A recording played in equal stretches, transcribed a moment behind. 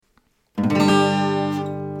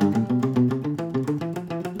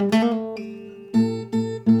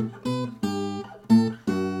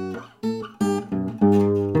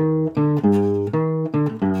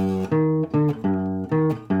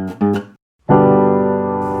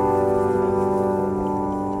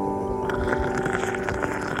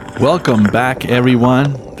Welcome back,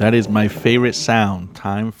 everyone. That is my favorite sound.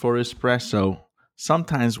 Time for espresso.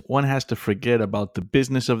 Sometimes one has to forget about the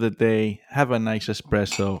business of the day, have a nice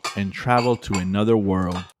espresso, and travel to another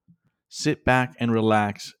world. Sit back and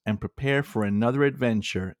relax and prepare for another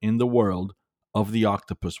adventure in the world of the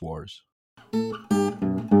Octopus Wars.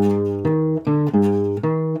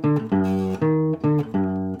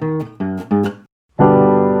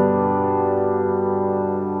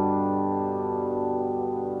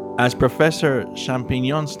 As Professor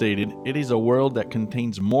Champignon stated, it is a world that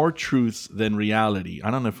contains more truths than reality.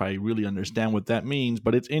 I don't know if I really understand what that means,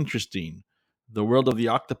 but it's interesting. The world of the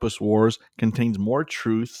Octopus Wars contains more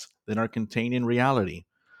truths than are contained in reality.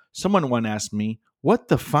 Someone once asked me, what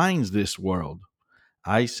defines this world?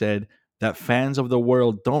 I said that fans of the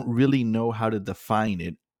world don't really know how to define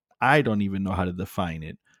it. I don't even know how to define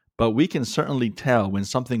it. But we can certainly tell when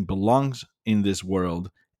something belongs in this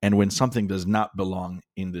world and when something does not belong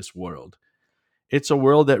in this world. It's a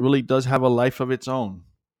world that really does have a life of its own.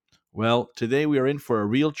 Well, today we are in for a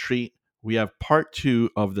real treat. We have part two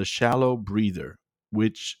of The Shallow Breather,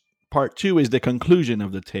 which part two is the conclusion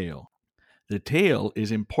of the tale. The tale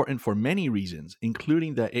is important for many reasons,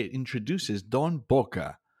 including that it introduces Don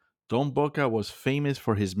Boca. Don Boca was famous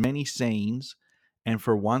for his many sayings and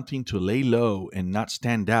for wanting to lay low and not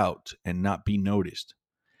stand out and not be noticed.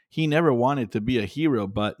 He never wanted to be a hero,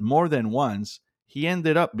 but more than once, he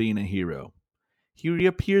ended up being a hero. He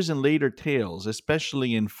reappears in later tales,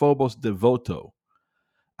 especially in Phobos Devoto.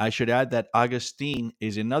 I should add that Augustine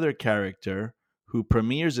is another character who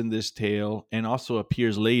premieres in this tale and also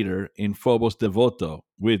appears later in Phobos Devoto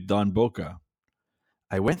with Don Boca.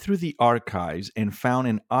 I went through the archives and found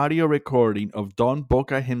an audio recording of Don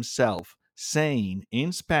Boca himself saying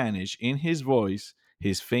in Spanish, in his voice,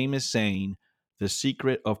 his famous saying, the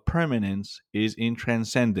secret of permanence is in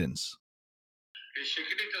transcendence. El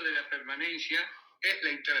secreto de la permanencia es la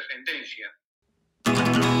intrascendencia.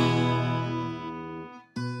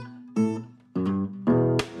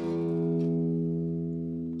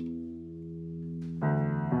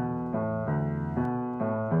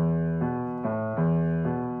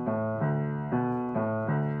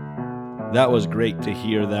 That was great to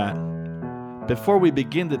hear that. Before we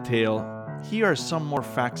begin the tale, here are some more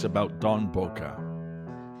facts about Don Boca.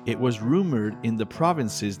 It was rumored in the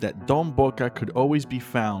provinces that Don Boca could always be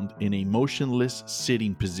found in a motionless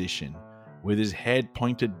sitting position, with his head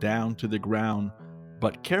pointed down to the ground,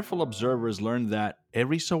 but careful observers learned that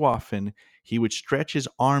every so often he would stretch his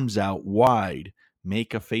arms out wide,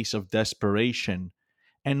 make a face of desperation,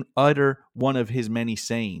 and utter one of his many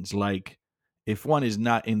sayings like, if one is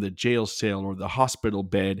not in the jail cell or the hospital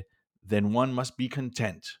bed, then one must be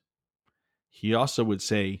content. He also would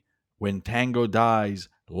say, when Tango dies,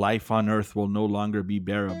 life on earth will no longer be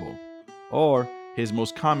bearable. Or his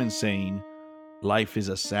most common saying, life is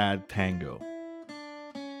a sad tango.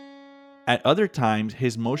 At other times,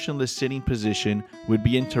 his motionless sitting position would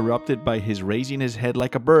be interrupted by his raising his head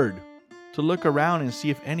like a bird to look around and see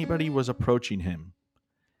if anybody was approaching him.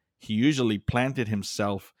 He usually planted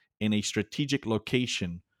himself in a strategic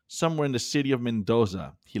location, somewhere in the city of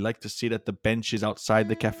Mendoza. He liked to sit at the benches outside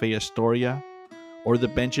the Cafe Astoria or the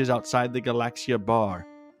benches outside the Galaxia bar,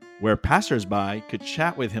 where passersby could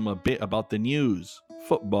chat with him a bit about the news,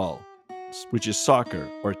 football, which is soccer,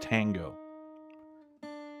 or tango.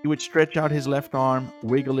 He would stretch out his left arm,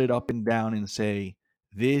 wiggle it up and down, and say,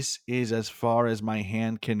 this is as far as my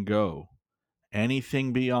hand can go.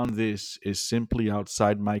 Anything beyond this is simply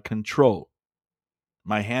outside my control.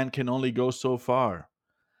 My hand can only go so far.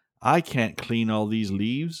 I can't clean all these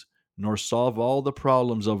leaves, nor solve all the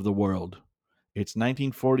problems of the world. It's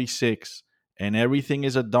 1946, and everything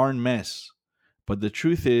is a darn mess. But the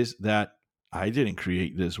truth is that I didn't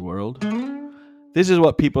create this world. This is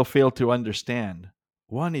what people fail to understand.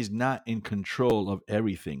 One is not in control of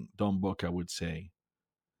everything, Don Boca would say.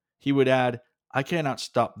 He would add, I cannot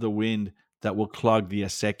stop the wind that will clog the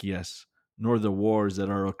acequias, nor the wars that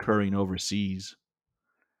are occurring overseas.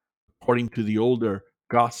 According to the older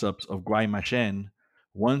gossips of Guaymallén,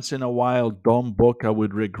 once in a while Don Boca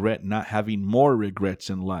would regret not having more regrets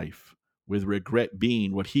in life, with regret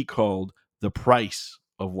being what he called the price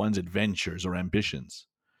of one's adventures or ambitions.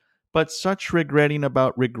 But such regretting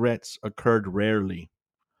about regrets occurred rarely.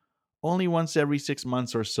 Only once every 6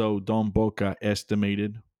 months or so, Don Boca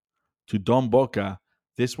estimated. To Don Boca,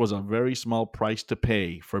 this was a very small price to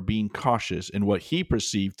pay for being cautious in what he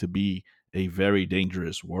perceived to be a very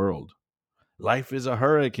dangerous world. Life is a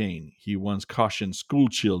hurricane, he once cautioned school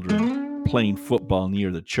children playing football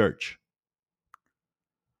near the church.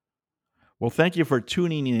 Well, thank you for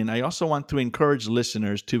tuning in. I also want to encourage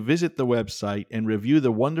listeners to visit the website and review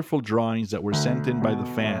the wonderful drawings that were sent in by the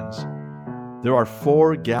fans. There are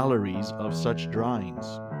 4 galleries of such drawings.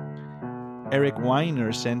 Eric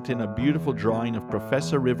Weiner sent in a beautiful drawing of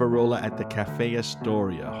Professor Rivarola at the Cafe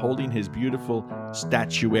Astoria, holding his beautiful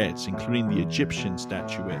statuettes, including the Egyptian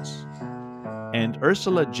statuettes. And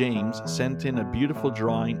Ursula James sent in a beautiful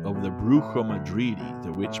drawing of the Brujo Madridi,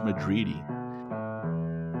 the witch Madridi.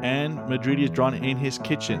 And Madridi is drawn in his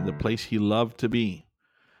kitchen, the place he loved to be.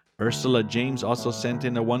 Ursula James also sent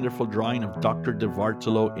in a wonderful drawing of Dr. de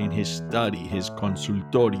Vartolo in his study, his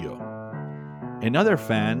consultorio. Another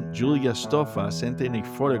fan, Julia Stoffa, sent in a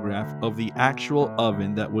photograph of the actual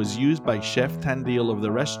oven that was used by Chef Tandil of the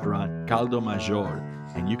restaurant Caldo Major,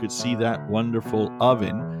 and you could see that wonderful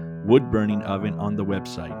oven, wood-burning oven, on the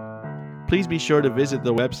website. Please be sure to visit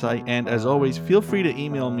the website, and as always, feel free to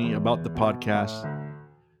email me about the podcast,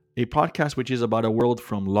 a podcast which is about a world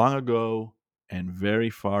from long ago and very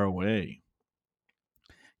far away.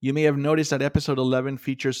 You may have noticed that episode 11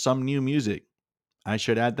 features some new music. I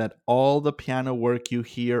should add that all the piano work you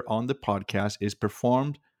hear on the podcast is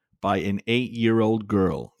performed by an 8-year-old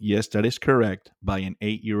girl. Yes, that is correct, by an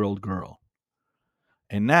 8-year-old girl.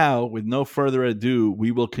 And now, with no further ado,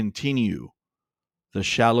 we will continue The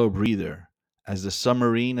Shallow Breather as the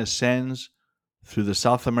submarine ascends through the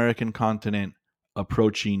South American continent,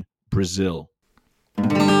 approaching Brazil.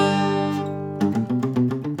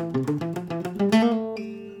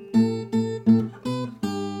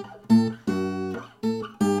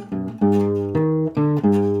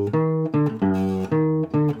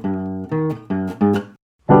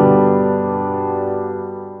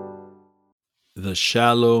 The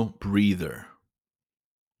Shallow Breather.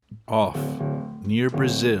 Off, near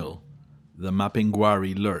Brazil, the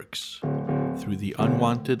Mapinguari lurks through the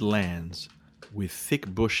unwanted lands with thick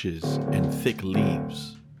bushes and thick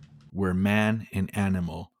leaves, where man and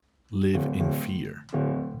animal live in fear.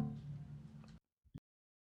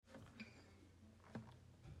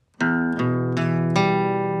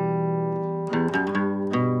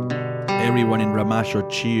 Everyone in Ramasho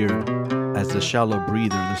cheered as the Shallow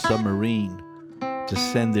Breather, the submarine,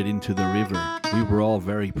 descended into the river. We were all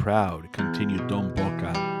very proud, continued Don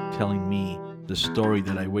Boca, telling me the story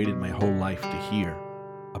that I waited my whole life to hear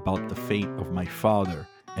about the fate of my father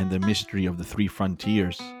and the mystery of the 3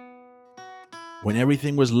 frontiers. When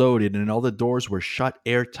everything was loaded and all the doors were shut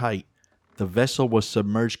airtight, the vessel was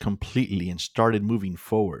submerged completely and started moving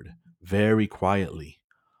forward, very quietly.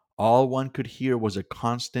 All one could hear was a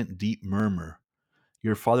constant deep murmur.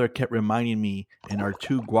 Your father kept reminding me and our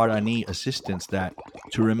 2 Guarani assistants that,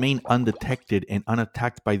 to remain undetected and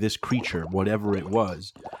unattacked by this creature, whatever it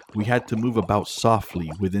was, we had to move about softly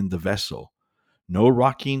within the vessel. No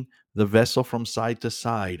rocking the vessel from side to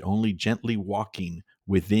side, only gently walking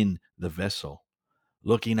within the vessel.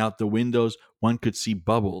 Looking out the windows, one could see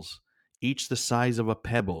bubbles, each the size of a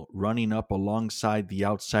pebble, running up alongside the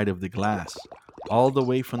outside of the glass, all the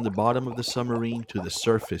way from the bottom of the submarine to the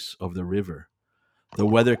surface of the river. The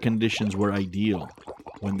weather conditions were ideal.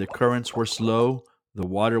 When the currents were slow, the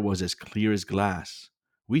water was as clear as glass.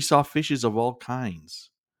 We saw fishes of all kinds.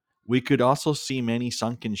 We could also see many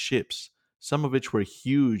sunken ships, some of which were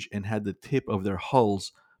huge and had the tip of their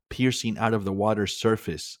hulls piercing out of the water's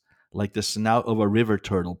surface, like the snout of a river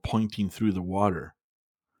turtle pointing through the water.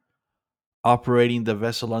 Operating the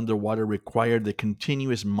vessel underwater required the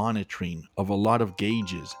continuous monitoring of a lot of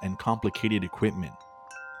gauges and complicated equipment.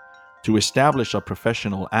 To establish a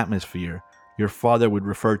professional atmosphere, your father would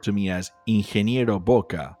refer to me as Ingeniero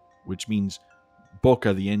Boca, which means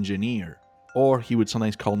Boca the engineer, or he would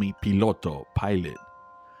sometimes call me Piloto, pilot,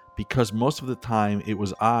 because most of the time it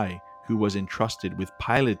was I who was entrusted with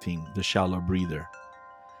piloting the Shallow Breather.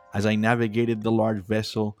 As I navigated the large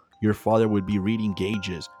vessel, your father would be reading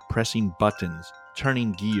gauges, pressing buttons,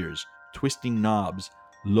 turning gears, twisting knobs,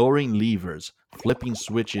 lowering levers, flipping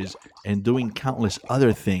switches, and doing countless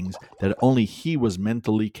other things that only he was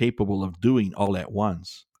mentally capable of doing all at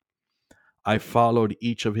once. I followed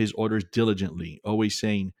each of his orders diligently, always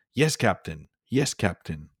saying, "Yes, Captain. Yes,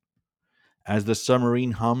 Captain." As the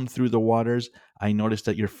submarine hummed through the waters, I noticed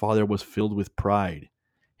that your father was filled with pride.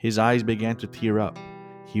 His eyes began to tear up.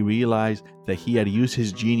 He realized that he had used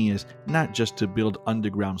his genius not just to build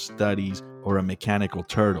underground studies or a mechanical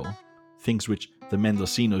turtle, things which the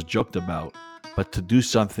Mendocinos joked about, but to do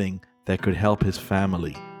something that could help his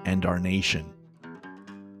family and our nation.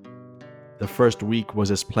 The first week was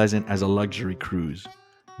as pleasant as a luxury cruise.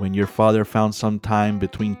 When your father found some time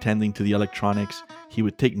between tending to the electronics, he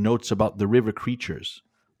would take notes about the river creatures.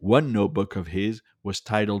 One notebook of his was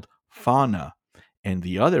titled Fauna, and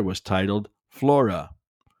the other was titled Flora.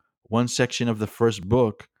 One section of the first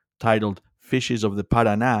book, titled Fishes of the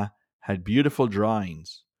Paraná, had beautiful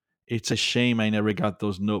drawings. It's a shame I never got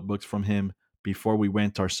those notebooks from him before we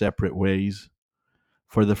went our separate ways.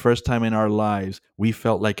 For the first time in our lives, we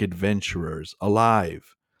felt like adventurers,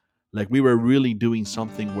 alive, like we were really doing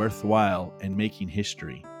something worthwhile and making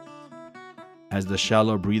history. As the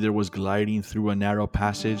shallow breather was gliding through a narrow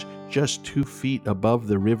passage just 2 feet above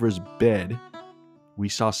the river's bed, we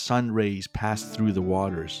saw sun rays pass through the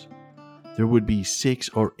waters. There would be 6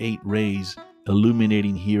 or 8 rays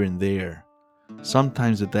illuminating here and there.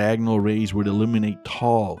 Sometimes the diagonal rays would illuminate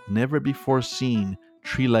tall, never before seen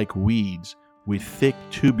tree-like weeds with thick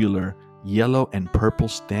tubular yellow and purple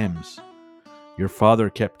stems. Your father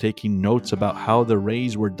kept taking notes about how the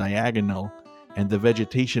rays were diagonal and the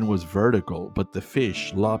vegetation was vertical, but the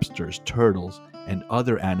fish, lobsters, turtles, and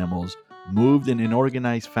other animals moved in an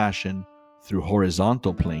organized fashion through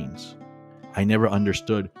horizontal planes. I never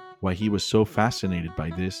understood why he was so fascinated by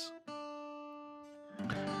this.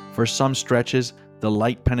 For some stretches, the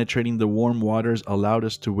light penetrating the warm waters allowed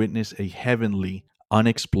us to witness a heavenly,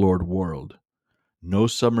 unexplored world. No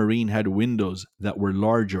submarine had windows that were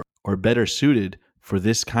larger or better suited for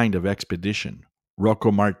this kind of expedition.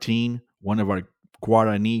 Rocco Martin, one of our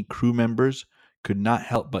Guarani crew members, could not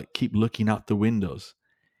help but keep looking out the windows.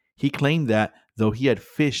 He claimed that, though he had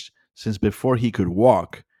fished since before he could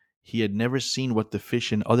walk, he had never seen what the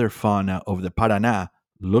fish and other fauna of the Paraná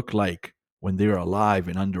look like when they are alive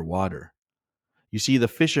and underwater. You see, the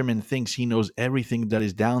fisherman thinks he knows everything that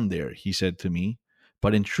is down there, he said to me,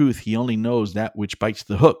 but in truth he only knows that which bites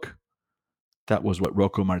the hook. That was what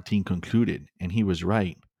Rocco Martin concluded, and he was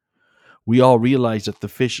right. We all realize that the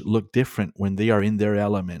fish look different when they are in their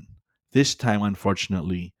element. This time,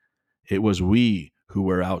 unfortunately, it was we who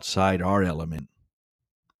were outside our element.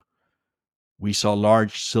 We saw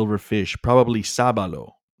large silver fish, probably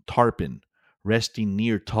sabalo, tarpon, resting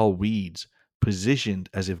near tall weeds, positioned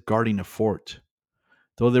as if guarding a fort.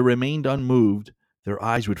 Though they remained unmoved, their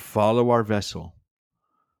eyes would follow our vessel.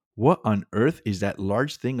 What on earth is that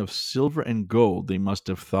large thing of silver and gold, they must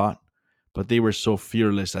have thought, but they were so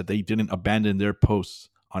fearless that they didn't abandon their posts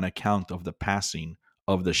on account of the passing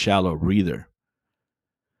of the shallow breather.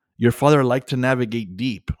 Your father liked to navigate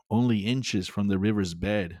deep, only inches from the river's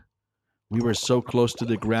bed. We were so close to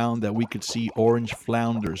the ground that we could see orange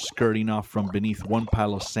flounders skirting off from beneath one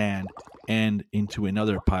pile of sand and into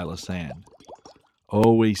another pile of sand,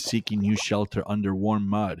 always seeking new shelter under warm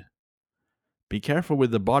mud. Be careful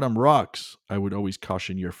with the bottom rocks, I would always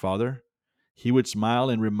caution your father. He would smile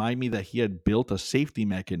and remind me that he had built a safety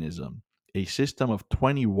mechanism, a system of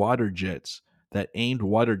 20 water jets that aimed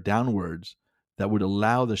water downwards that would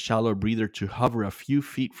allow the shallow breather to hover a few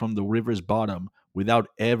feet from the river's bottom without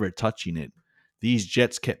ever touching it. These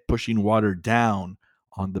jets kept pushing water down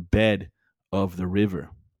on the bed of the river.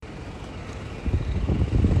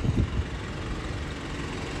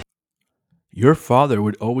 Your father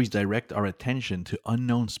would always direct our attention to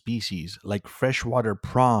unknown species like freshwater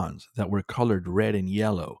prawns that were colored red and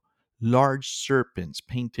yellow, large serpents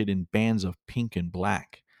painted in bands of pink and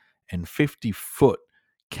black, and 50-foot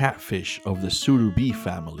catfish of the surubi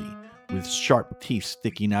family with sharp teeth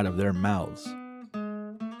sticking out of their mouths.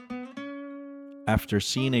 After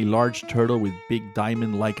seeing a large turtle with big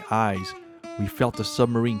diamond-like eyes, we felt the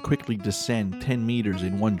submarine quickly descend 10 meters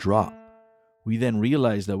in one drop. We then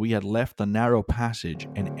realized that we had left a narrow passage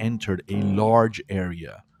and entered a large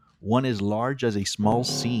area, one as large as a small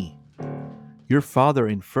sea. Your father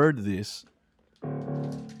inferred this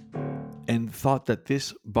and thought that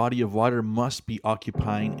this body of water must be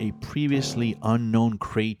occupying a previously unknown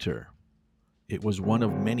crater. It was one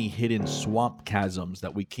of many hidden swamp chasms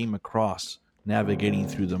that we came across navigating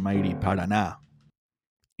through the mighty Paraná.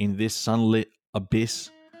 In this sunlit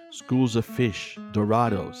abyss, schools of fish,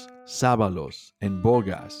 dorados, sabalos, and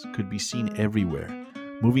bogas could be seen everywhere,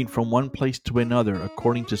 moving from one place to another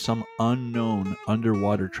according to some unknown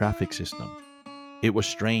underwater traffic system. It was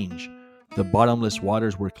strange. The bottomless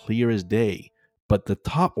waters were clear as day, but the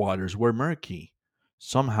top waters were murky.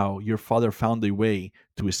 Somehow, your father found a way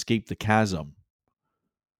to escape the chasm.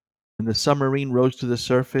 When the submarine rose to the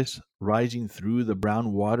surface, rising through the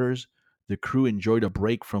brown waters, the crew enjoyed a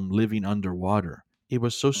break from living underwater. It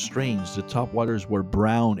was so strange. The top waters were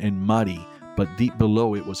brown and muddy, but deep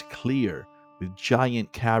below it was clear, with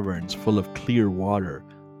giant caverns full of clear water,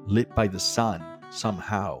 lit by the sun,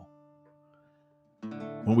 somehow.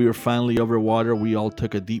 When we were finally over water, we all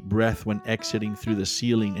took a deep breath when exiting through the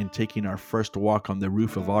ceiling and taking our first walk on the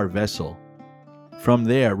roof of our vessel. From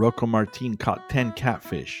there, Rocco Martin caught 10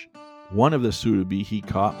 catfish. One of the surubi he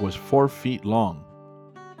caught was 4 feet long.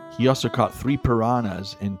 He also caught 3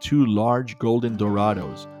 piranhas and 2 large golden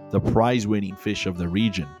dorados, the prize-winning fish of the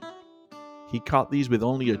region. He caught these with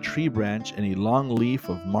only a tree branch and a long leaf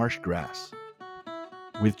of marsh grass.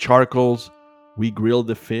 With charcoals, we grilled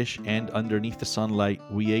the fish, and underneath the sunlight,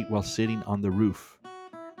 we ate while sitting on the roof.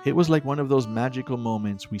 It was like one of those magical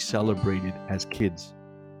moments we celebrated as kids.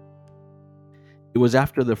 It was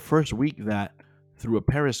after the first week that, through a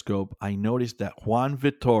periscope, I noticed that Juan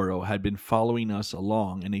Vitoro had been following us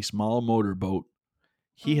along in a small motorboat.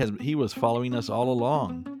 He was following us all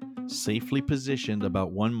along, safely positioned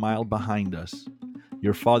about 1 mile behind us.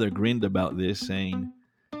 Your father grinned about this, saying,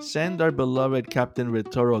 "Send our beloved Captain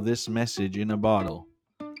Vitoro this message in a bottle."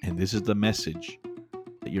 And this is the message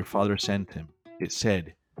that your father sent him. It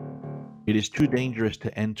said, "It is too dangerous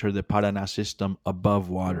to enter the Paraná system above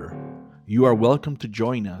water. You are welcome to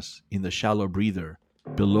join us in the shallow breather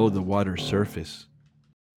below the water's surface."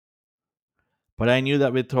 But I knew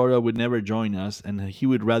that Vittorio would never join us, and he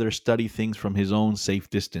would rather study things from his own safe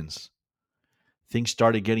distance. Things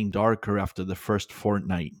started getting darker after the first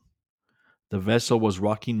fortnight. The vessel was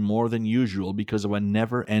rocking more than usual because of a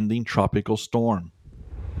never-ending tropical storm.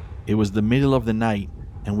 It was the middle of the night,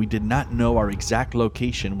 and we did not know our exact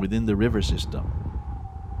location within the river system.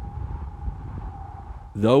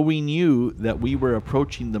 Though we knew that we were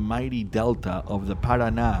approaching the mighty delta of the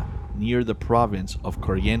Paraná near the province of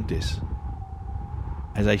Corrientes.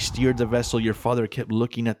 As I steered the vessel, your father kept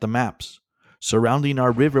looking at the maps. Surrounding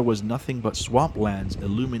our river was nothing but swamplands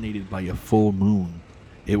illuminated by a full moon.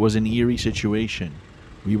 It was an eerie situation.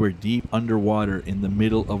 We were deep underwater in the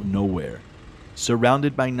middle of nowhere,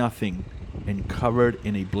 surrounded by nothing and covered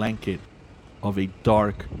in a blanket of a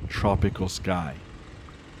dark tropical sky.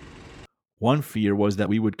 One fear was that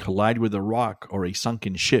we would collide with a rock or a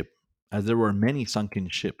sunken ship, as there were many sunken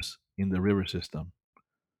ships in the river system.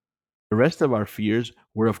 The rest of our fears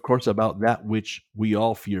were, of course, about that which we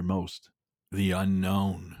all fear most: the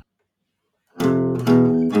unknown.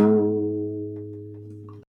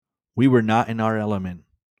 We were not in our element.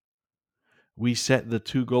 We set the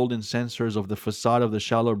 2 golden sensors of the facade of the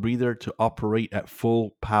shallow breather to operate at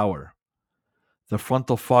full power. The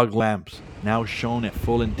frontal fog lamps now shone at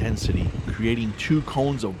full intensity, creating 2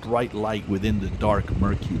 cones of bright light within the dark,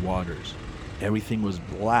 murky waters. Everything was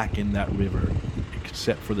black in that river,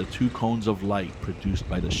 except for the 2 cones of light produced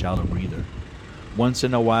by the shallow breather. Once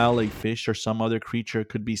in a while, a fish or some other creature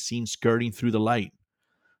could be seen skirting through the light.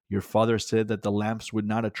 Your father said that the lamps would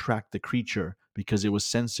not attract the creature because it was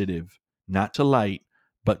sensitive, not to light,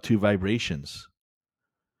 but to vibrations.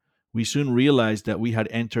 We soon realized that we had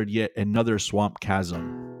entered yet another swamp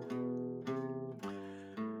chasm.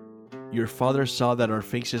 Your father saw that our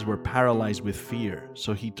faces were paralyzed with fear,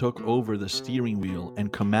 so he took over the steering wheel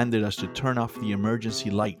and commanded us to turn off the emergency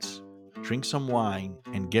lights, drink some wine,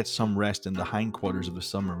 and get some rest in the hindquarters of the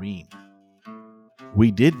submarine. We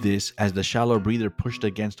did this as the shallow breather pushed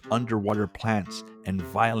against underwater plants and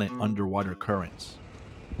violent underwater currents.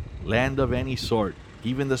 Land of any sort,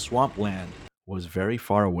 even the swampland, was very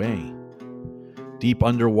far away. Deep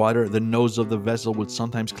underwater, the nose of the vessel would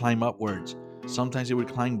sometimes climb upwards, sometimes it would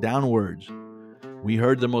climb downwards. We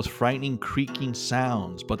heard the most frightening creaking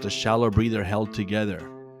sounds, but the shallow breather held together.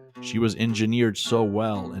 She was engineered so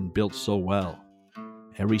well and built so well.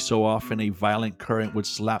 Every so often, a violent current would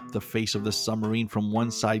slap the face of the submarine from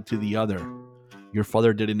one side to the other. Your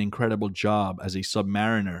father did an incredible job as a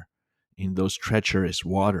submariner in those treacherous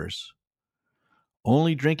waters.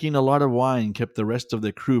 Only drinking a lot of wine kept the rest of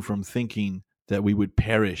the crew from thinking that we would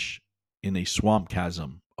perish in a swamp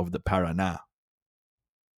chasm of the Paraná.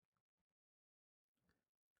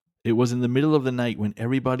 It was in the middle of the night, when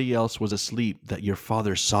everybody else was asleep, that your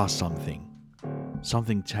father saw something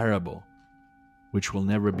terrible, which will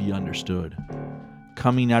never be understood.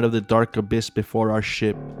 Coming out of the dark abyss before our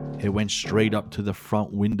ship, it went straight up to the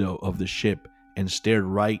front window of the ship and stared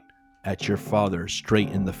right at your father straight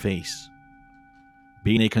in the face.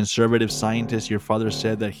 Being a conservative scientist, your father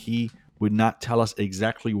said that he would not tell us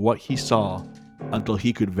exactly what he saw until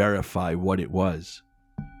he could verify what it was.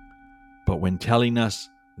 But when telling us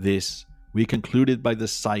this, we concluded by the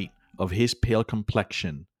sight of his pale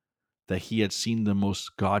complexion that he had seen the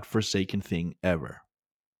most God-forsaken thing ever.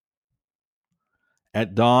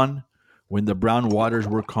 At dawn, when the brown waters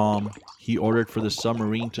were calm, he ordered for the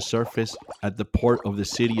submarine to surface at the port of the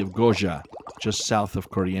city of Goja, just south of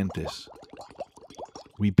Corrientes.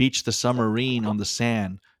 We beached the submarine on the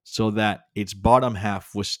sand so that its bottom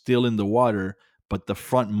half was still in the water, but the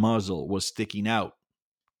front muzzle was sticking out,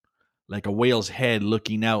 like a whale's head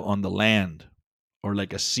looking out on the land, or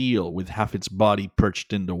like a seal with half its body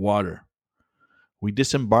perched in the water. We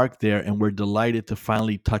disembarked there and were delighted to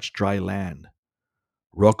finally touch dry land.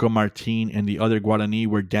 Rocco Martin and the other Guarani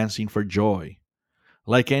were dancing for joy.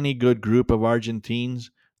 Like any good group of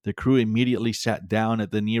Argentines, the crew immediately sat down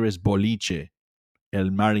at the nearest boliche, El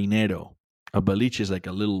Marinero. A boliche is like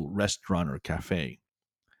a little restaurant or cafe.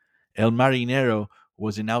 El Marinero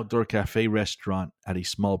was an outdoor cafe restaurant at a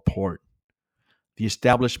small port. The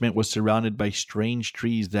establishment was surrounded by strange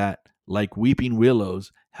trees that, like weeping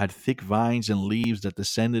willows, had thick vines and leaves that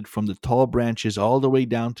descended from the tall branches all the way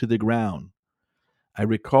down to the ground. I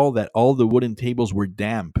recall that all the wooden tables were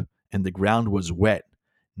damp and the ground was wet.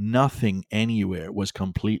 Nothing anywhere was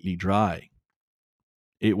completely dry.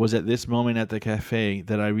 It was at this moment at the cafe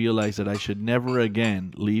that I realized that I should never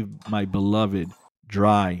again leave my beloved,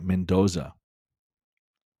 dry Mendoza.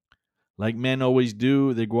 Like men always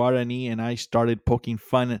do, the Guarani and I started poking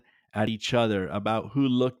fun at each other about who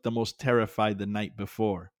looked the most terrified the night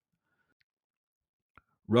before.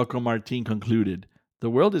 Rocco Martin concluded, "The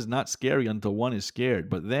world is not scary until one is scared,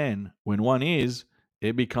 but then, when one is,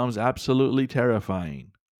 it becomes absolutely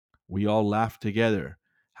terrifying." We all laughed together.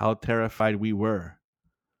 How terrified we were.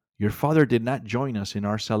 Your father did not join us in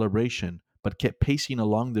our celebration, but kept pacing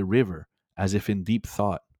along the river, as if in deep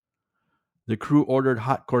thought. The crew ordered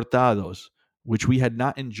hot cortados, which we had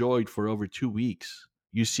not enjoyed for over 2 weeks.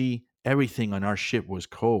 You see, everything on our ship was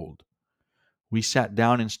cold. We sat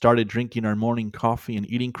down and started drinking our morning coffee and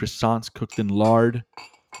eating croissants cooked in lard,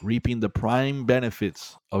 reaping the prime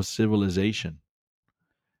benefits of civilization.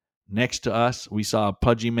 Next to us, we saw a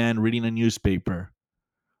pudgy man reading a newspaper.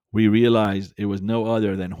 We realized it was no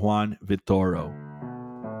other than Juan Vitoro.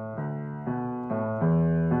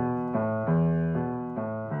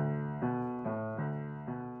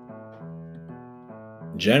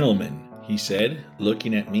 "Gentlemen," he said,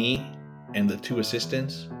 looking at me and the two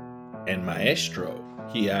assistants, "and maestro,"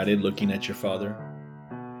 he added, looking at your father.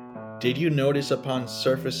 "Did you notice upon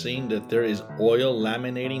surfacing that there is oil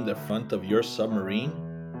laminating the front of your submarine?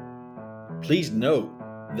 Please note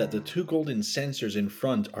that the two golden sensors in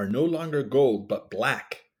front are no longer gold but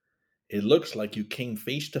black. It looks like you came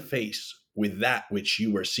face to face with that which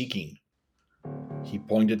you were seeking." He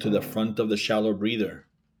pointed to the front of the shallow breather.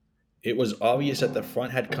 It was obvious that the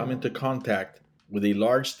front had come into contact with a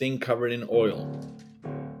large thing covered in oil.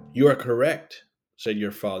 "You are correct," said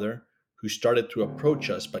your father, who started to approach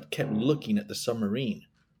us but kept looking at the submarine,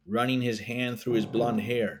 running his hand through his blonde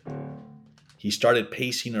hair. He started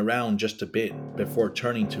pacing around just a bit before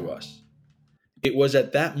turning to us. It was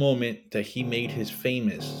at that moment that he made his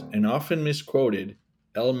famous and often misquoted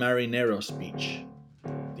El Marinero speech,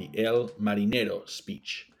 the El Marinero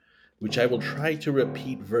speech, which I will try to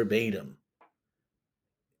repeat verbatim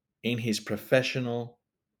in his professorial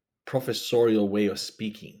way of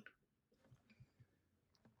speaking.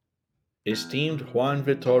 "Esteemed Juan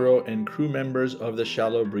Vitoro and crew members of the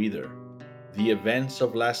Shallow Breather, the events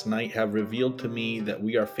of last night have revealed to me that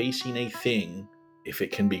we are facing a thing, if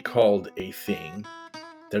it can be called a thing,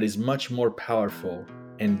 that is much more powerful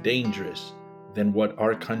and dangerous than what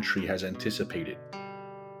our country has anticipated.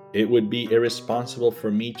 It would be irresponsible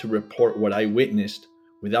for me to report what I witnessed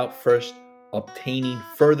without first obtaining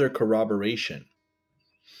further corroboration.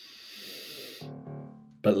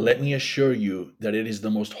 But let me assure you that it is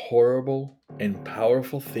the most horrible and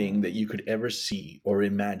powerful thing that you could ever see or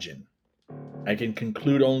imagine. I can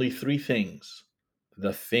conclude only three things.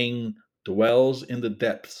 The thing dwells in the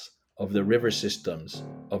depths of the river systems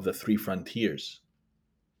of the three frontiers.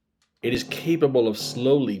 It is capable of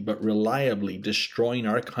slowly but reliably destroying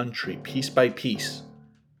our country piece by piece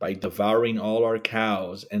by devouring all our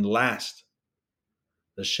cows. And last,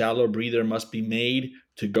 the shallow breather must be made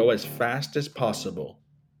to go as fast as possible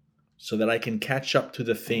so that I can catch up to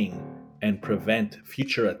the thing and prevent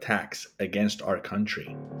future attacks against our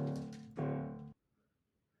country."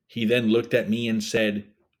 He then looked at me and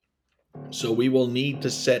said, "So we will need to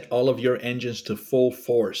set all of your engines to full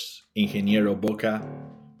force, Ingeniero Boca.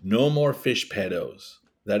 No more fish pedos.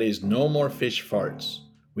 That is, no more fish farts.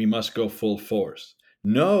 We must go full force."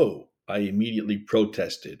 "No," I immediately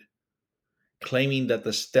protested, claiming that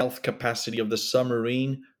the stealth capacity of the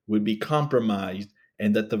submarine would be compromised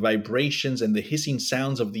and that the vibrations and the hissing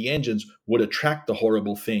sounds of the engines would attract the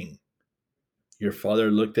horrible thing. Your father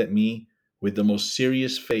looked at me with the most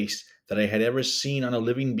serious face that I had ever seen on a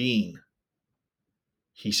living being.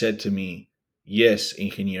 He said to me, "Yes,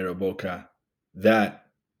 Ingeniero Boca, that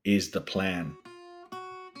is the plan."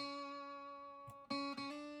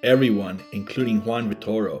 Everyone, including Juan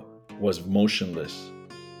Vitoro, was motionless.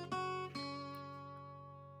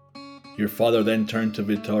 Your father then turned to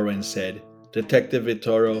Vitoro and said, "Detective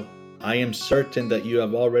Vitoro, I am certain that you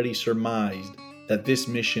have already surmised that this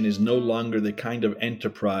mission is no longer the kind of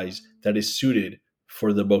enterprise that is suited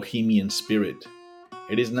for the Bohemian spirit.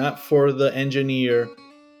 It is not for the engineer,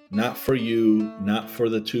 not for you, not for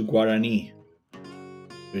the two Guarani.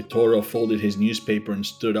 Vittoro folded his newspaper and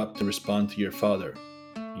stood up to respond to your father.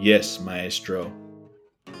 Yes, maestro,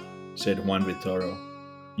 said Juan Vittoro.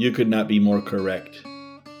 You could not be more correct.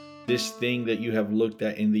 This thing that you have looked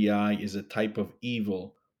at in the eye is a type of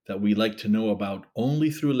evil that we like to know about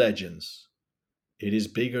only through legends. It is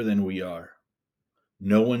bigger than we are.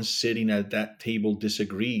 No one sitting at that table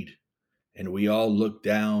disagreed, and we all looked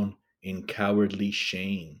down in cowardly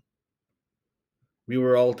shame. We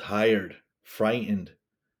were all tired, frightened,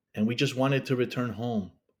 and we just wanted to return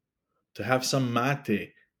home, to have some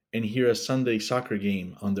mate and hear a Sunday soccer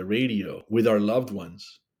game on the radio with our loved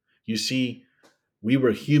ones. You see, we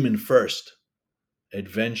were human first,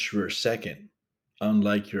 adventurer second,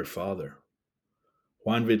 unlike your father.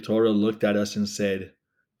 Juan Vittoro looked at us and said,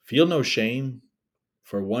 Feel no shame,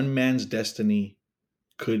 for one man's destiny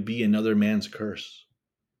could be another man's curse.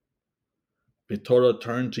 Vittoro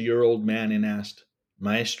turned to your old man and asked,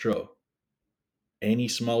 Maestro, any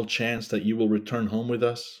small chance that you will return home with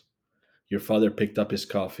us? Your father picked up his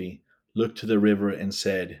coffee, looked to the river, and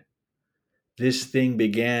said, This thing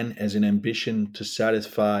began as an ambition to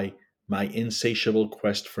satisfy my insatiable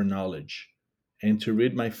quest for knowledge and to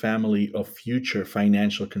rid my family of future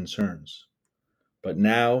financial concerns. But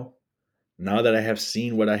now that I have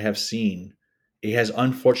seen what I have seen, it has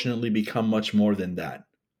unfortunately become much more than that.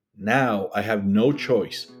 Now I have no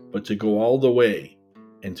choice but to go all the way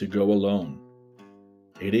and to go alone.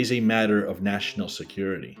 It is a matter of national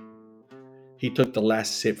security. He took the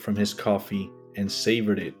last sip from his coffee and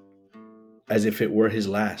savored it as if it were his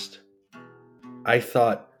last. I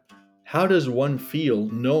thought, how does one feel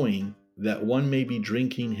knowing that one may be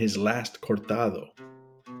drinking his last cortado,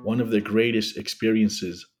 one of the greatest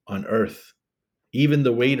experiences on earth? Even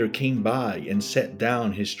the waiter came by and set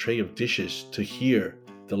down his tray of dishes to hear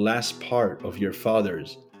the last part of your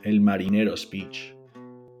father's El Marinero speech.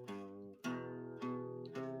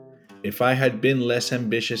 If I had been less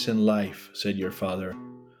ambitious in life, said your father,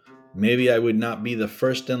 maybe I would not be the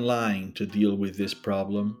first in line to deal with this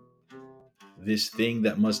problem, this thing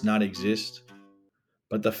that must not exist.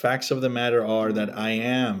 But the facts of the matter are that I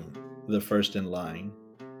am the first in line,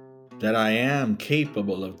 that I am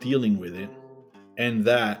capable of dealing with it, and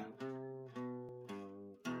that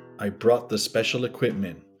I brought the special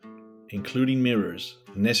equipment, including mirrors,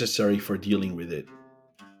 necessary for dealing with it.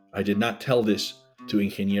 I did not tell this to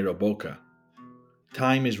Ingeniero Boca.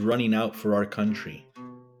 Time is running out for our country.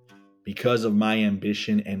 Because of my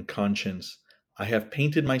ambition and conscience, I have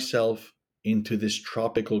painted myself into this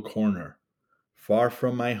tropical corner, far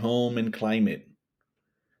from my home and climate.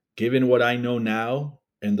 Given what I know now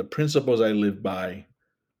and the principles I live by,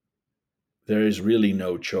 there is really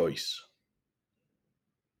no choice.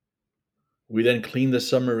 We then cleaned the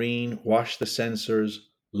submarine, washed the sensors,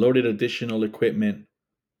 loaded additional equipment,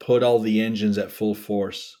 put all the engines at full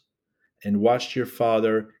force, and watched your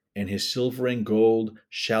father and his silver and gold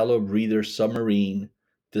shallow breather submarine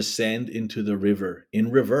descend into the river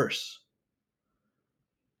in reverse.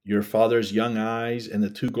 Your father's young eyes and the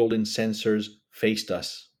two golden sensors faced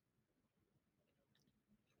us.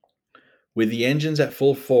 With the engines at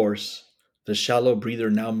full force, the shallow breather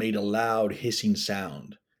now made a loud hissing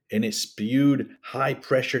sound, and it spewed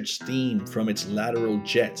high-pressured steam from its lateral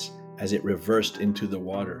jets as it reversed into the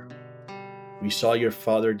water. We saw your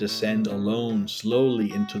father descend alone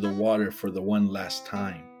slowly into the water for the one last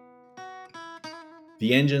time.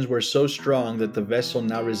 The engines were so strong that the vessel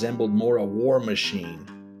now resembled more a war machine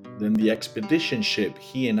than the expedition ship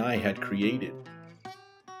he and I had created.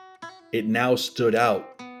 It now stood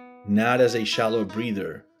out, not as a shallow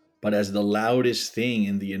breather, but as the loudest thing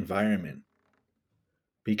in the environment.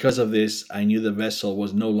 Because of this, I knew the vessel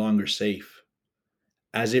was no longer safe.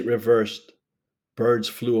 As it reversed, birds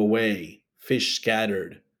flew away, fish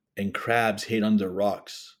scattered, and crabs hid under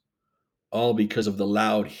rocks, all because of the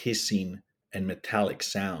loud hissing and metallic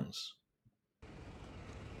sounds.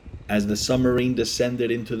 As the submarine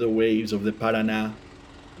descended into the waves of the Paraná,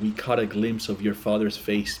 we caught a glimpse of your father's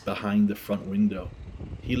face behind the front window.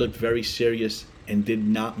 He looked very serious and did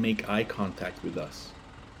not make eye contact with us.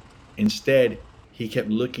 Instead, he kept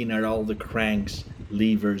looking at all the cranks,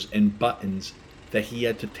 levers, and buttons that he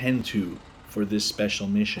had to tend to for this special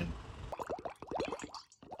mission.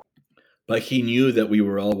 But he knew that we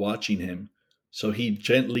were all watching him, so he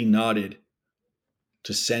gently nodded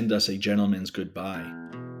to send us a gentleman's goodbye.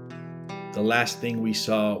 The last thing we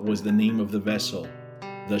saw was the name of the vessel,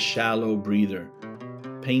 the Shallow Breather,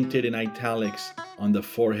 painted in italics on the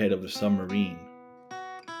forehead of the submarine.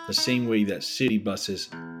 the same way that city buses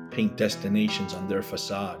paint destinations on their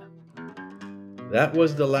facade. That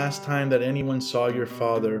was the last time that anyone saw your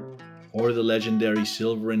father or the legendary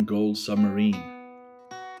silver and gold submarine.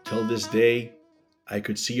 Till this day, I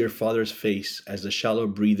could see your father's face as the shallow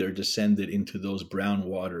breather descended into those brown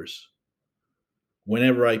waters.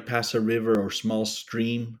 Whenever I pass a river or small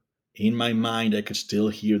stream, in my mind I could still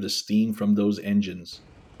hear the steam from those engines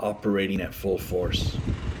operating at full force.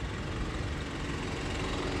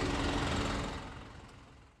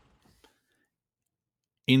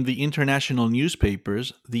 In the international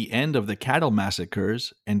newspapers, the end of the cattle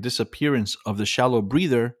massacres and disappearance of the shallow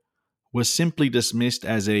breather was simply dismissed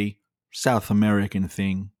as a South American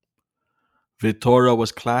thing. Vitora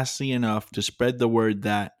was classy enough to spread the word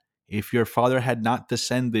that if your father had not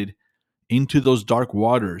descended into those dark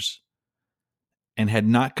waters and had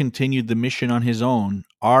not continued the mission on his own,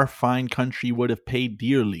 our fine country would have paid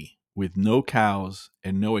dearly with no cows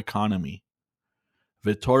and no economy.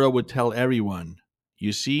 Vitora would tell everyone,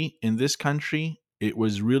 you see, in this country, it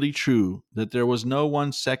was really true that there was no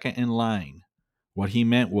one second in line. What he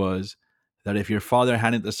meant was that if your father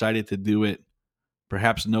hadn't decided to do it,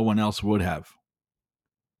 perhaps no one else would have.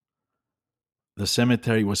 The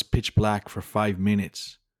cemetery was pitch black for 5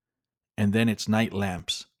 minutes, and then its night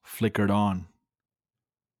lamps flickered on.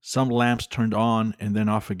 Some lamps turned on and then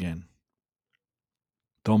off again.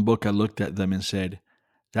 Don Boca looked at them and said,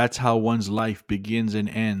 that's how one's life begins and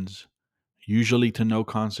ends, usually to no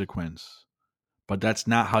consequence. But that's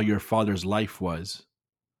not how your father's life was.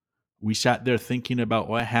 We sat there thinking about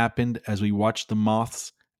what happened as we watched the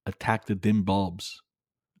moths attack the dim bulbs.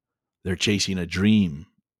 They're chasing a dream,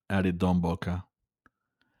 added Don Boca.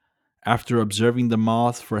 After observing the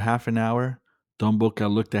moths for half an hour, Don Boca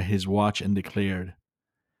looked at his watch and declared,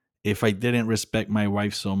 if I didn't respect my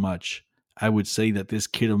wife so much, I would say that this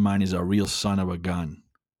kid of mine is a real son of a gun.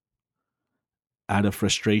 Out of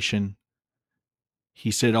frustration, he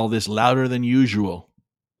said all this louder than usual.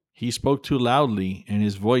 He spoke too loudly, and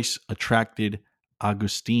his voice attracted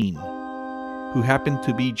Agustin, who happened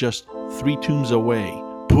to be just 3 tombs away.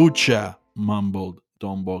 Pucha, mumbled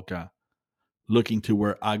Don Boca, looking to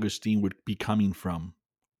where Agustin would be coming from.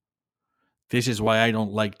 This is why I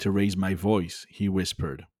don't like to raise my voice, he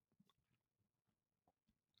whispered.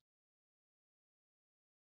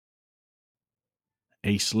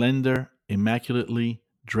 A slender, immaculately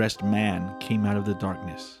dressed man came out of the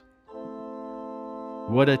darkness.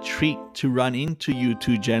 What a treat to run into you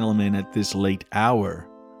 2 gentlemen at this late hour,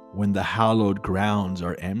 when the hallowed grounds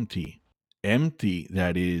are empty. Empty,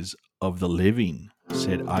 that is, of the living,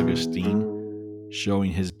 said Agustin,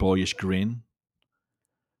 showing his boyish grin.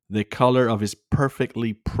 The color of his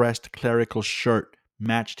perfectly pressed clerical shirt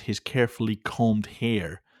matched his carefully combed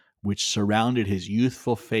hair, which surrounded his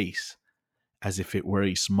youthful face as if it were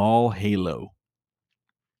a small halo.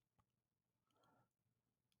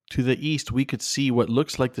 To the east, we could see what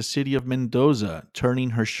looks like the city of Mendoza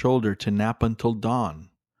turning her shoulder to nap until dawn.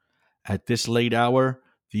 At this late hour,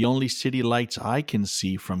 the only city lights I can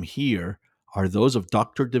see from here are those of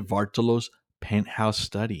Dr. de Vartolo's penthouse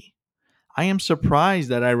study. I am surprised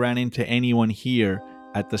that I ran into anyone here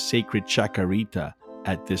at the sacred Chacarita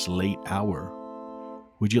at this late hour.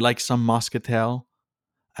 Would you like some moscatel?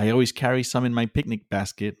 I always carry some in my picnic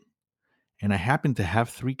basket, and I happen to have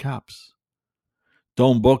 3 cups.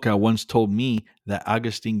 Don Boca once told me that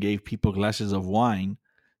Agustin gave people glasses of wine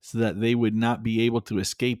so that they would not be able to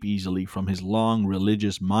escape easily from his long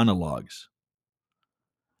religious monologues.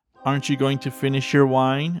 Aren't you going to finish your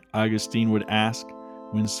wine? Agustin would ask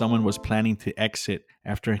when someone was planning to exit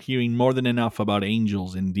after hearing more than enough about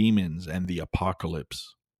angels and demons and the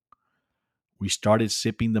apocalypse. We started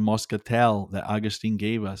sipping the moscatel that Agustin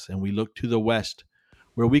gave us, and we looked to the west,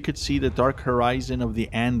 where we could see the dark horizon of the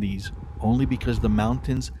Andes only because the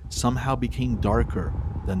mountains somehow became darker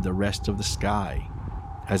than the rest of the sky,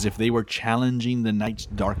 as if they were challenging the night's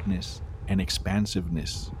darkness and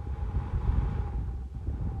expansiveness.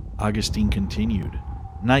 Agustin continued,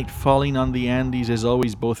 night falling on the Andes is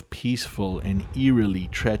always both peaceful and eerily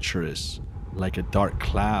treacherous, like a dark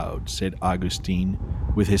cloud, said Agustin,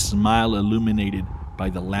 with his smile illuminated by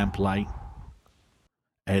the lamplight.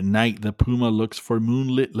 At night, the puma looks for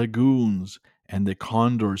moonlit lagoons, and the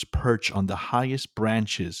condors perch on the highest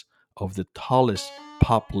branches of the tallest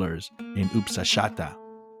poplars in Upsachata.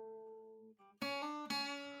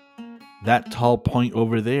 That tall point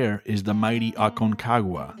over there is the mighty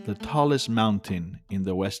Aconcagua, the tallest mountain in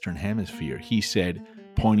the Western Hemisphere, he said,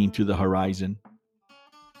 pointing to the horizon.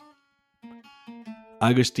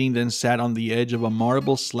 Agustin then sat on the edge of a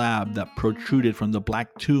marble slab that protruded from the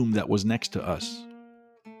black tomb that was next to us.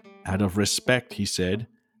 Out of respect, he said,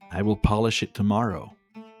 I will polish it tomorrow,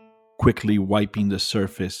 quickly wiping the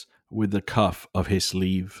surface with the cuff of his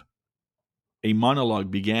sleeve. A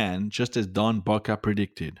monologue began just as Don Boca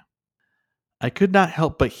predicted. I could not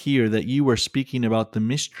help but hear that you were speaking about the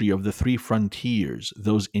mystery of the three frontiers,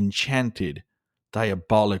 those enchanted,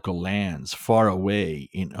 diabolical lands far away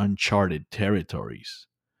in uncharted territories.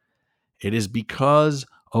 It is because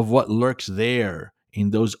of what lurks there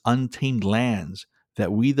in those untamed lands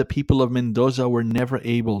that we, the people of Mendoza, were never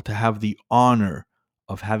able to have the honor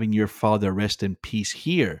of having your father rest in peace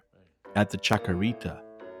here at the Chacarita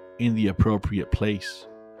in the appropriate place.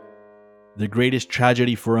 The greatest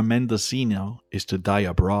tragedy for a Mendocino is to die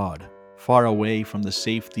abroad, far away from the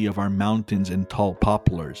safety of our mountains and tall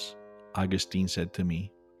poplars, Agustin said to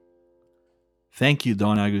me. Thank you,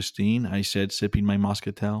 Don Agustin, I said, sipping my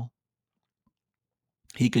muscatel.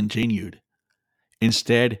 He continued.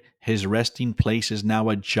 Instead, his resting place is now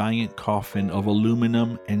a giant coffin of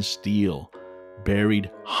aluminum and steel,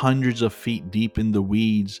 buried hundreds of feet deep in the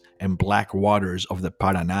weeds and black waters of the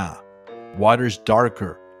Paraná, waters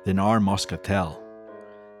darker than our Moscatel.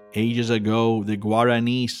 Ages ago, the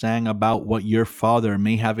Guarani sang about what your father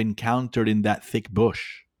may have encountered in that thick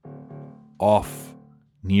bush. Off,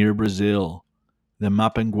 near Brazil, the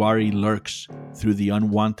Mapinguari lurks through the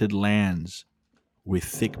unwanted lands with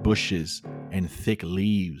thick bushes and thick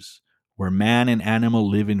leaves, where man and animal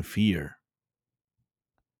live in fear.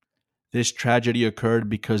 This tragedy occurred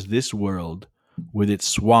because this world, with its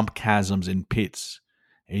swamp chasms and pits,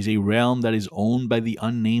 is a realm that is owned by the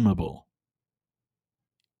unnameable.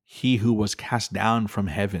 He who was cast down from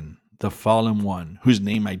heaven, the fallen one, whose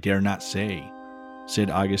name I dare not say,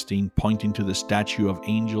 said Augustine, pointing to the statue of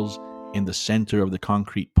angels in the center of the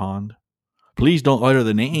concrete pond. Please don't utter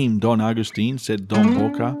the name, Don Agustin, said Don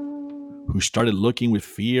Boca, who started looking with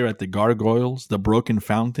fear at the gargoyles, the broken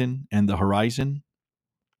fountain, and the horizon.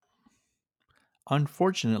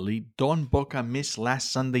 Unfortunately, Don Boca missed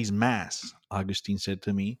last Sunday's Mass, Agustin said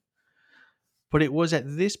to me. But it was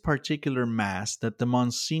at this particular Mass that the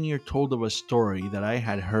Monsignor told of a story that I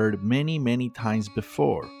had heard many, many times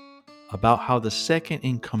before, about how the second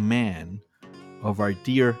in command of our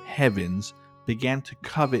dear heavens began to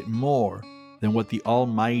covet more than what the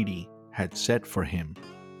Almighty had set for him.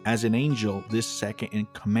 As an angel, this second in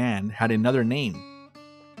command had another name,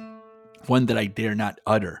 one that I dare not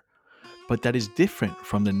utter, but that is different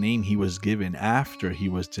from the name he was given after he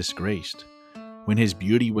was disgraced, when his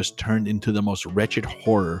beauty was turned into the most wretched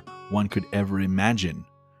horror one could ever imagine,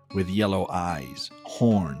 with yellow eyes,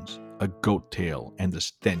 horns, a goat tail, and the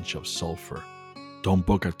stench of sulfur. Don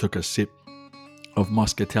Boca took a sip of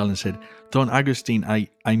muscatel and said, Don Agustin,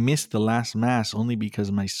 I missed the last Mass only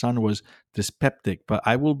because my son was dyspeptic, but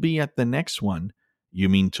I will be at the next one. You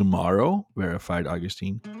mean tomorrow? Verified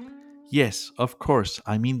Agustin. Yes, of course,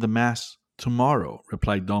 I mean the Mass tomorrow,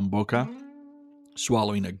 replied Don Boca,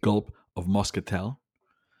 swallowing a gulp of muscatel.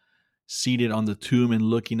 Seated on the tomb and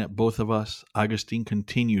looking at both of us, Agustin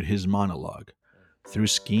continued his monologue. Through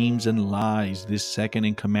schemes and lies, this second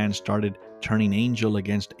in command started turning angel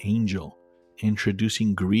against angel,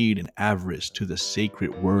 introducing greed and avarice to the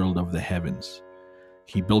sacred world of the heavens.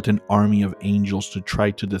 He built an army of angels to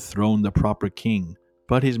try to dethrone the proper king,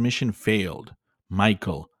 but his mission failed.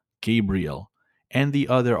 Michael, Gabriel, and the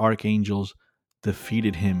other archangels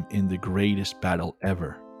defeated him in the greatest battle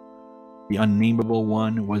ever. The unnameable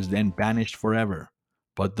one was then banished forever,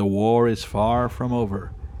 but the war is far from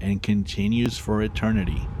over and continues for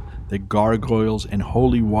eternity. The gargoyles and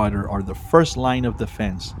holy water are the first line of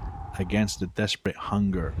defense against the desperate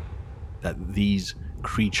hunger that these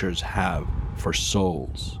creatures have for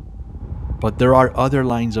souls. But there are other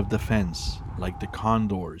lines of defense, like the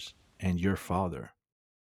condors and your father.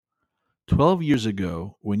 12 years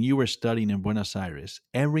ago, when you were studying in Buenos Aires,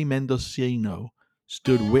 every Mendocino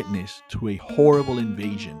stood witness to a horrible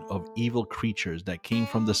invasion of evil creatures that came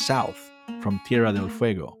from the south, from Tierra del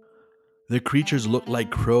Fuego. The creatures looked like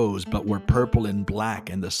crows, but were purple and black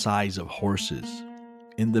and the size of horses.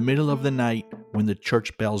 In the middle of the night, when the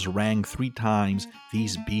church bells rang 3 times,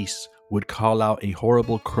 these beasts would call out a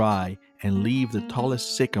horrible cry and leave the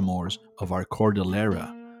tallest sycamores of our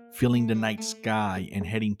Cordillera, filling the night sky and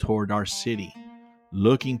heading toward our city,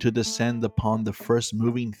 looking to descend upon the first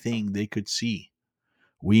moving thing they could see.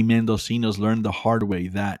 We Mendocinos learned the hard way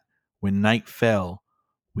that, when night fell,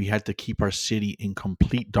 we had to keep our city in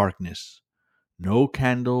complete darkness. No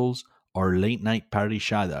candles or late-night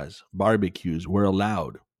parrilladas, barbecues, were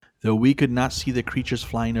allowed. Though we could not see the creatures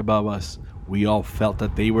flying above us, we all felt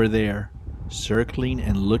that they were there, circling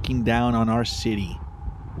and looking down on our city,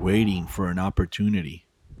 waiting for an opportunity.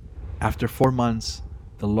 After 4 months,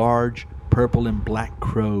 the large, purple and black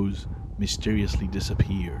crows mysteriously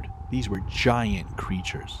disappeared. These were giant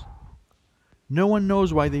creatures. No one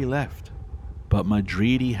knows why they left, but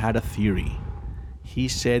Madridi had a theory. He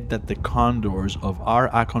said that the condors of our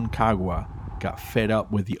Aconcagua got fed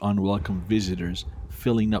up with the unwelcome visitors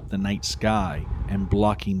filling up the night sky and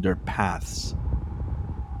blocking their paths.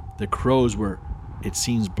 The crows were, it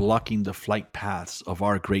seems, blocking the flight paths of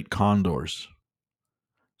our great condors.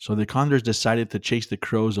 So the condors decided to chase the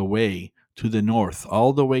crows away to the north,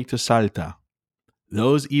 all the way to Salta.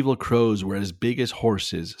 Those evil crows were as big as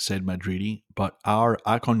horses, said Madridi, but our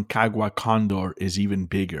Aconcagua condor is even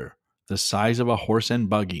bigger, the size of a horse and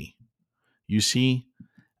buggy. You see,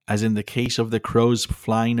 as in the case of the crows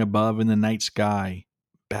flying above in the night sky,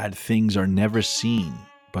 bad things are never seen,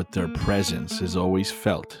 but their presence is always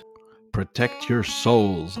felt. Protect your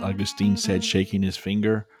souls, Agustin said, shaking his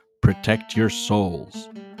finger. Protect your souls.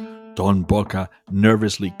 Don Boca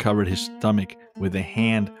nervously covered his stomach with a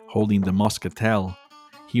hand holding the muscatel.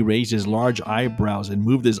 He raised his large eyebrows and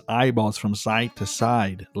moved his eyeballs from side to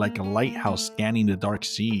side like a lighthouse scanning the dark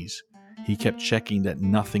seas. He kept checking that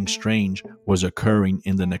nothing strange was occurring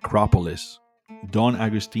in the necropolis. Don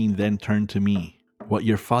Agustin then turned to me. What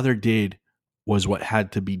your father did was what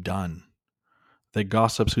had to be done. The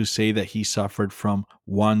gossips who say that he suffered from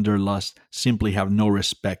wanderlust simply have no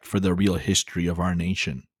respect for the real history of our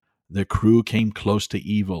nation. The crew came close to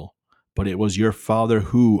evil, but it was your father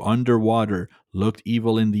who, underwater, looked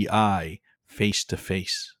evil in the eye, face to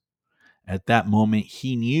face. At that moment,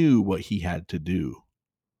 he knew what he had to do.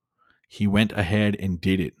 He went ahead and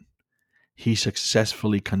did it. He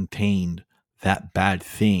successfully contained that bad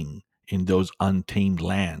thing in those untamed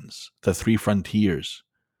lands, the three frontiers.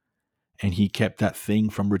 And he kept that thing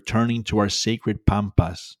from returning to our sacred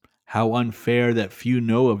pampas. How unfair that few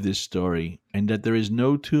know of this story, and that there is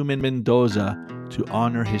no tomb in Mendoza to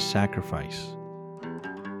honor his sacrifice.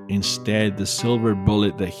 Instead, the silver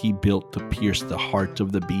bullet that he built to pierce the heart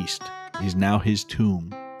of the beast is now his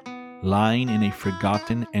tomb, lying in a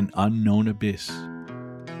forgotten and unknown abyss.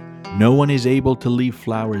 No one is able to leave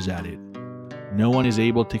flowers at it. No one is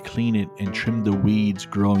able to clean it and trim the weeds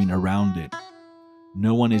growing around it.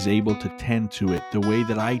 No one is able to tend to it the way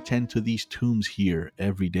that I tend to these tombs here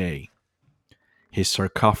every day. His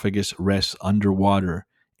sarcophagus rests underwater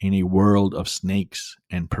in a world of snakes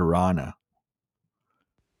and piranha.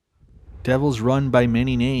 Devils run by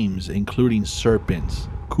many names, including serpents,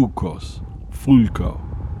 cucos, fulco,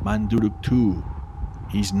 manduruktu,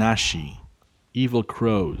 isnashi, evil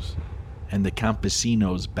crows, and the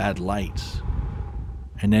campesinos' bad lights.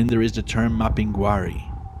 And then there is the term mapinguari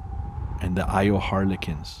and the Ayo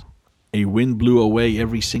harlequins. A wind blew away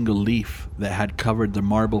every single leaf that had covered the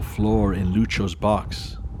marble floor in Lucho's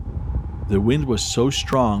box. The wind was so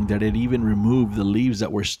strong that it even removed the leaves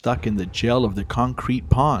that were stuck in the gel of the concrete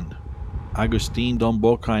pond. Agustin, Don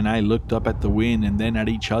Boca, and I looked up at the wind and then at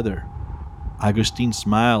each other. Agustin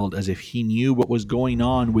smiled as if he knew what was going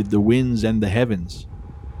on with the winds and the heavens.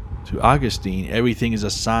 To Agustin, everything is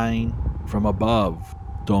a sign from above,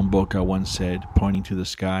 Don Boca once said, pointing to the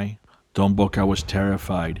sky. Don Boca was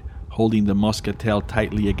terrified, holding the muscatel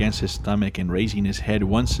tightly against his stomach and raising his head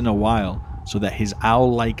once in a while so that his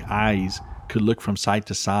owl-like eyes could look from side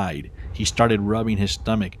to side. He started rubbing his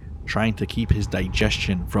stomach, trying to keep his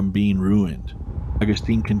digestion from being ruined.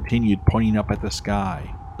 Agustin continued, pointing up at the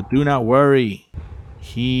sky. But do not worry.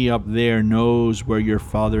 He up there knows where your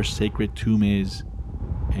father's sacred tomb is,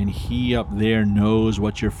 and he up there knows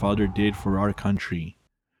what your father did for our country.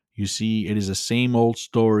 You see, it is the same old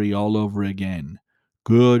story all over again.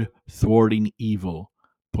 Good thwarting evil,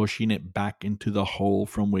 pushing it back into the hole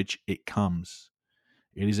from which it comes.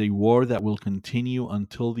 It is a war that will continue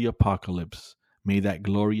until the apocalypse. May that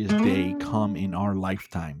glorious day come in our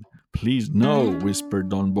lifetime. Please no, whispered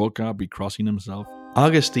Don Boca, becrossing himself.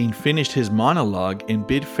 Agustin finished his monologue and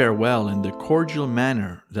bid farewell in the cordial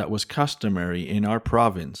manner that was customary in our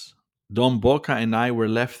province. Don Boca and I were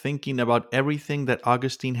left thinking about everything that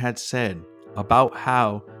Agustin had said, about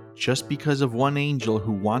how, just because of one angel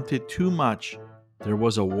who wanted too much, there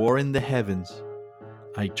was a war in the heavens.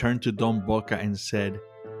 I turned to Don Boca and said,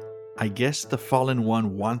 I guess the fallen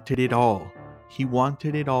one wanted it all. He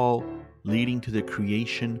wanted it all, leading to the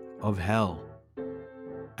creation of hell.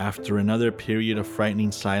 After another period of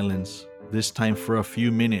frightening silence, this time for a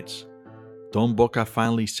few minutes, Don Boca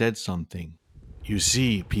finally said something. You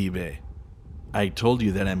see, pibe, I told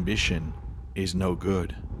you that ambition is no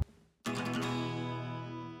good.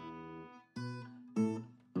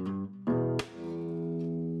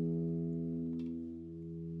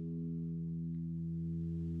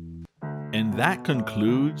 And that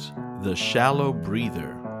concludes The Shallow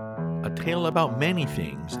Breather, A tale about many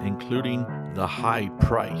things, including the high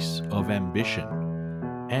price of ambition,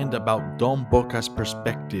 and about Don Boca's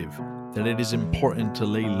perspective that it is important to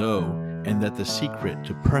lay low and that the secret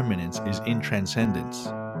to permanence is in transcendence.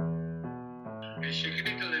 El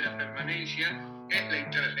secreto de la permanencia es la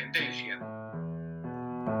intrascendencia.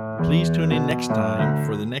 Please tune in next time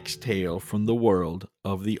for the next tale from the world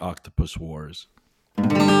of the Octopus Wars.